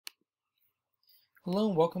Hello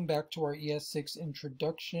and welcome back to our ES6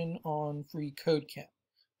 introduction on free code camp.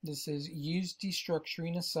 This is use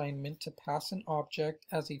destructuring assignment to pass an object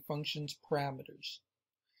as a function's parameters.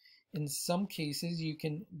 In some cases, you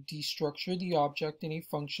can destructure the object in a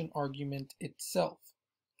function argument itself.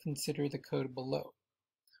 Consider the code below.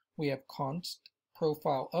 We have const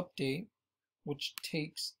profile update, which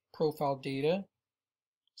takes profile data,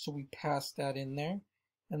 so we pass that in there,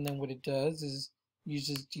 and then what it does is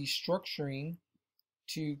uses destructuring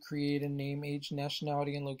to create a name, age,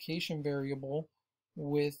 nationality, and location variable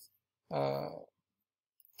with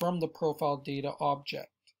from the profile data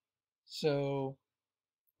object. So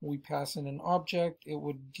we pass in an object, it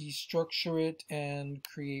would destructure it and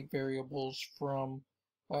create variables from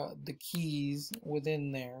the keys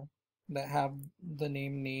within there that have the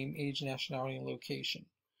name, age, nationality, and location.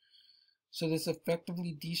 So this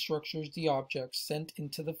effectively destructures the object sent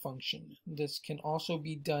into the function. This can also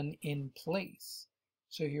be done in place.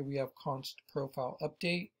 So here we have const profile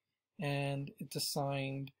update, and it's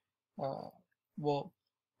assigned,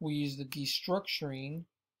 we use the destructuring,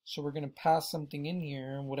 so we're going to pass something in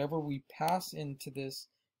here, and whatever we pass into this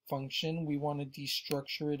function, we want to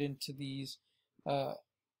destructure it into these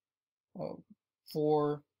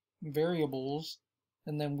 4 variables,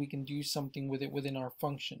 and then we can do something with it within our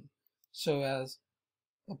function. So as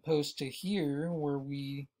opposed to here, where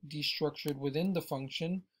we destructured within the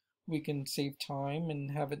function, we can save time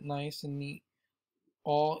and have it nice and neat,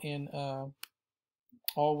 all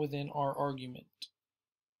within our argument,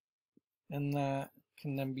 and that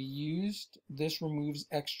can then be used. This removes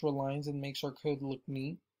extra lines and makes our code look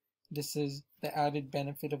neat. This is the added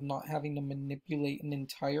benefit of not having to manipulate an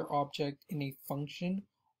entire object in a function.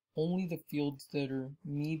 Only the fields that are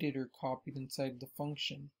needed are copied inside the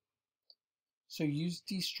function. So use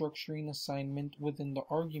destructuring assignment within the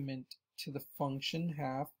argument to the function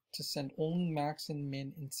half to send only max and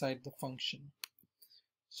min inside the function.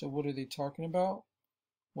 So what are they talking about?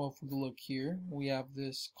 Well, if we look here, we have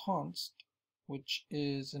this const, which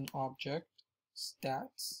is an object,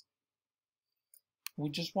 stats. We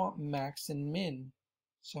just want max and min.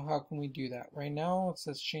 So how can we do that? Right now it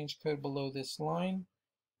says change code below this line.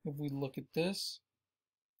 If we look at this,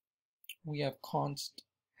 we have const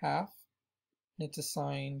half, and it's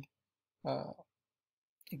assigned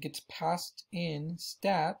it gets passed in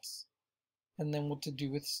stats, and then what to do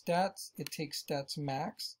with stats, it takes stats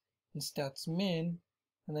max and stats min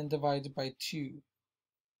and then divides by 2.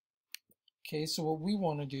 Okay, so what we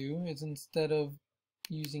want to do is, instead of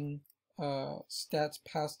using stats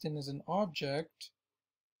passed in as an object,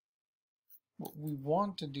 what we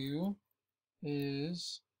want to do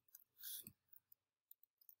is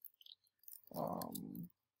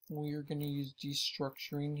we're going to use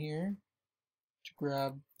destructuring here to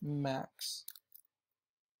grab max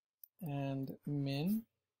and min.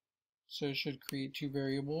 So it should create 2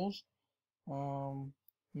 variables,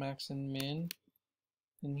 max and min.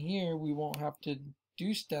 And here we won't have to do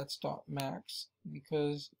stats.max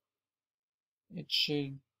because it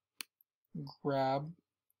should grab,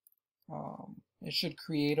 it should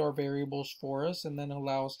create our variables for us and then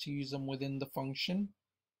allow us to use them within the function.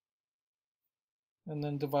 And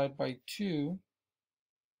then divide by 2.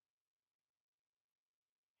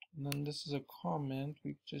 And then this is a comment,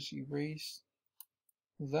 we just erase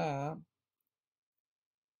that.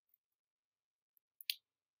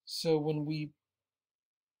 So when we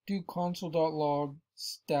do console.log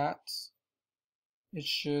stats, it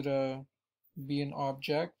should be an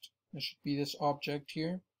object. It should be this object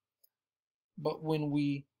here. But when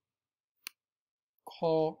we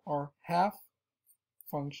call our half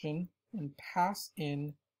function and pass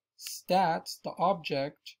in stats, the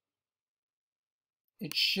object,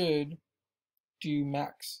 it should do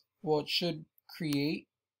max. Well, it should create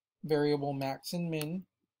variable max and min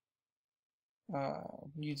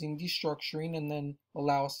using destructuring, and then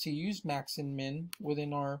allow us to use max and min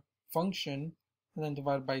within our function, and then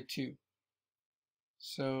divide by 2.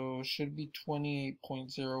 So it should be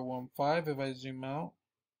 28.015. If I zoom out,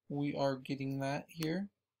 we are getting that here.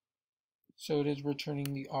 So it is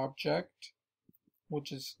returning the object,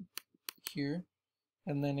 which is here,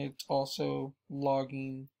 and then it's also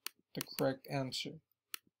logging the correct answer.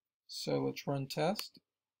 So let's run test.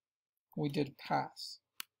 We did pass.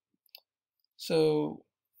 So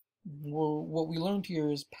what we learned here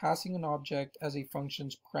is passing an object as a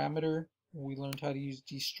function's parameter. We learned how to use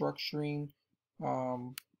destructuring,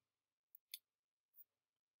 the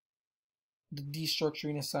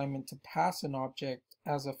destructuring assignment to pass an object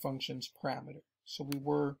as a function's parameter. So we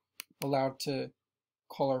were allowed to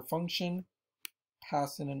call our function,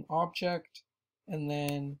 pass in an object, and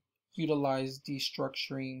then utilize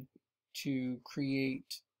destructuring to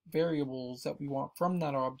create variables that we want from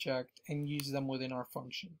that object and use them within our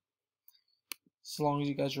function. So long as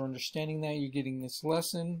you guys are understanding that, you're getting this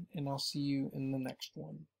lesson, and I'll see you in the next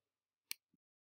one.